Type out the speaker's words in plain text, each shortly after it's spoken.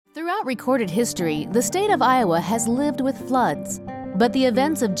Throughout recorded history, the state of Iowa has lived with floods. But the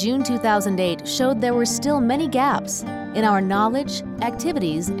events of June 2008 showed there were still many gaps in our knowledge,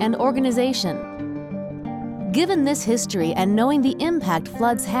 activities, and organization. Given this history and knowing the impact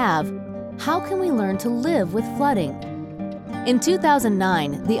floods have, how can we learn to live with flooding? In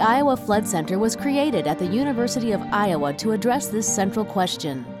 2009, the Iowa Flood Center was created at the University of Iowa to address this central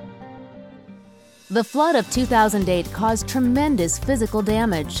question. The flood of 2008 caused tremendous physical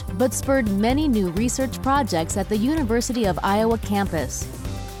damage, but spurred many new research projects at the University of Iowa campus.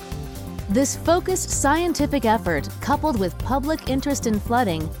 This focused scientific effort, coupled with public interest in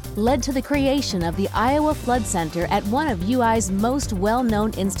flooding, led to the creation of the Iowa Flood Center at one of UI's most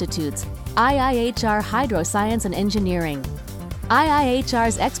well-known institutes, IIHR Hydroscience and Engineering.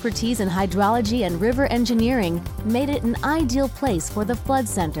 IIHR's expertise in hydrology and river engineering made it an ideal place for the Flood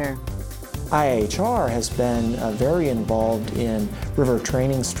Center. IIHR has been very involved in river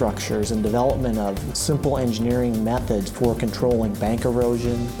training structures and development of simple engineering methods for controlling bank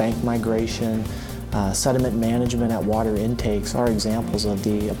erosion, bank migration, sediment management at water intakes are examples of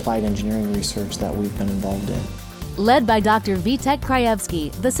the applied engineering research that we've been involved in. Led by Dr. Vitek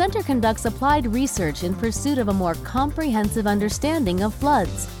Krajewski, the center conducts applied research in pursuit of a more comprehensive understanding of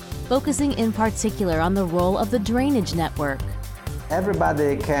floods, focusing in particular on the role of the drainage network.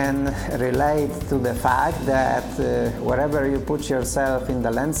 Everybody can relate to the fact that wherever you put yourself in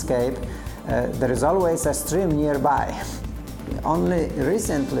the landscape, there is always a stream nearby. Only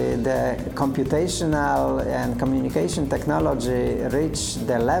recently, the computational and communication technology reached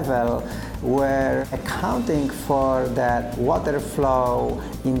the level where accounting for that water flow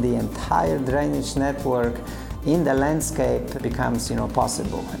in the entire drainage network in the landscape becomes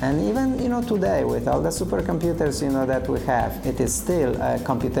possible. And even today, with all the supercomputers that we have, it is still a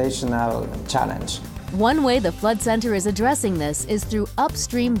computational challenge. One way the Flood Center is addressing this is through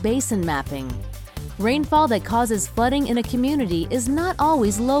upstream basin mapping. Rainfall that causes flooding in a community is not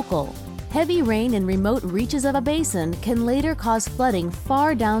always local. Heavy rain in remote reaches of a basin can later cause flooding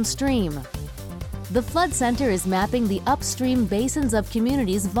far downstream. The Flood Center is mapping the upstream basins of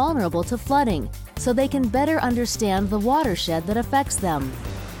communities vulnerable to flooding, so they can better understand the watershed that affects them.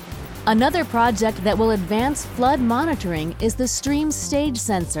 Another project that will advance flood monitoring is the Stream Stage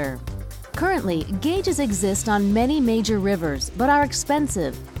Sensor. Currently, gauges exist on many major rivers, but are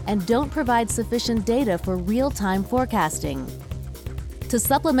expensive and don't provide sufficient data for real-time forecasting. To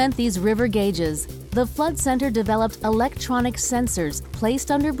supplement these river gauges, the Flood Center developed electronic sensors placed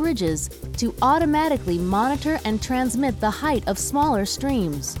under bridges to automatically monitor and transmit the height of smaller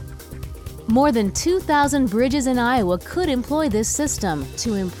streams. More than 2,000 bridges in Iowa could employ this system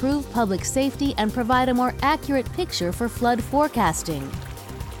to improve public safety and provide a more accurate picture for flood forecasting.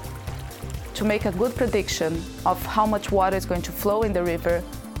 To make a good prediction of how much water is going to flow in the river,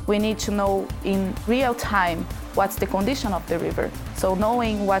 we need to know in real time what's the condition of the river. So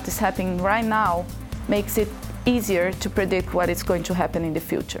knowing what is happening right now makes it easier to predict what is going to happen in the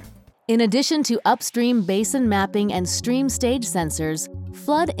future. In addition to upstream basin mapping and stream stage sensors,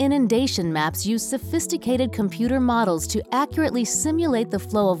 flood inundation maps use sophisticated computer models to accurately simulate the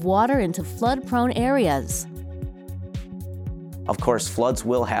flow of water into flood-prone areas. Of course, floods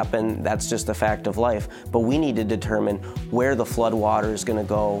will happen, that's just a fact of life, but we need to determine where the flood water is going to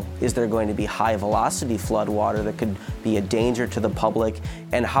go. Is there going to be high velocity flood water that could be a danger to the public,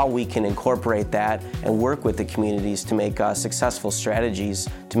 and how we can incorporate that and work with the communities to make successful strategies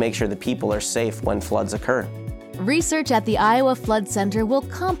to make sure that people are safe when floods occur. Research at the Iowa Flood Center will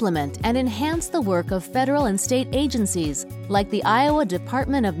complement and enhance the work of federal and state agencies like the Iowa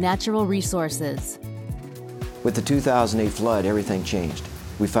Department of Natural Resources. With the 2008 flood, everything changed.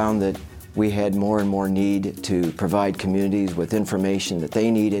 We found that we had more and more need to provide communities with information that they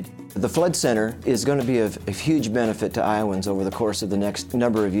needed. The Flood Center is going to be of huge benefit to Iowans over the course of the next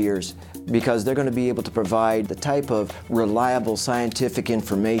number of years because they're going to be able to provide the type of reliable scientific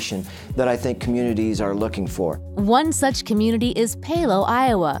information that I think communities are looking for. One such community is Palo,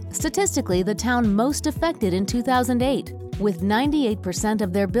 Iowa, statistically the town most affected in 2008, with 98%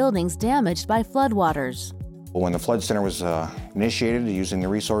 of their buildings damaged by floodwaters. When the Flood Center was initiated using the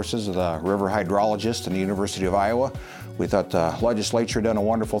resources of the river hydrologist and the University of Iowa, we thought the legislature had done a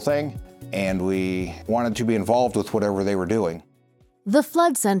wonderful thing, and we wanted to be involved with whatever they were doing. The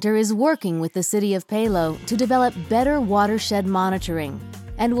Flood Center is working with the City of Palo to develop better watershed monitoring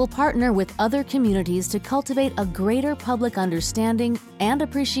and will partner with other communities to cultivate a greater public understanding and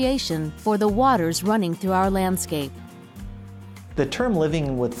appreciation for the waters running through our landscape. The term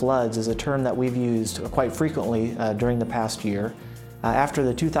living with floods is a term that we've used quite frequently during the past year. After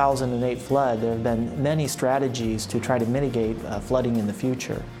the 2008 flood, there have been many strategies to try to mitigate flooding in the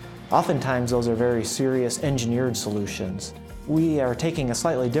future. Oftentimes those are very serious engineered solutions. We are taking a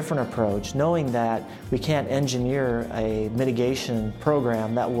slightly different approach, knowing that we can't engineer a mitigation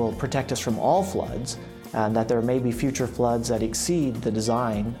program that will protect us from all floods, and that there may be future floods that exceed the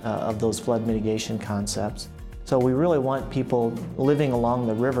design of those flood mitigation concepts. So we really want people living along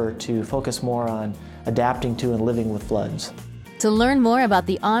the river to focus more on adapting to and living with floods. To learn more about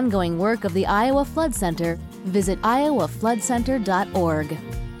the ongoing work of the Iowa Flood Center, visit iowafloodcenter.org.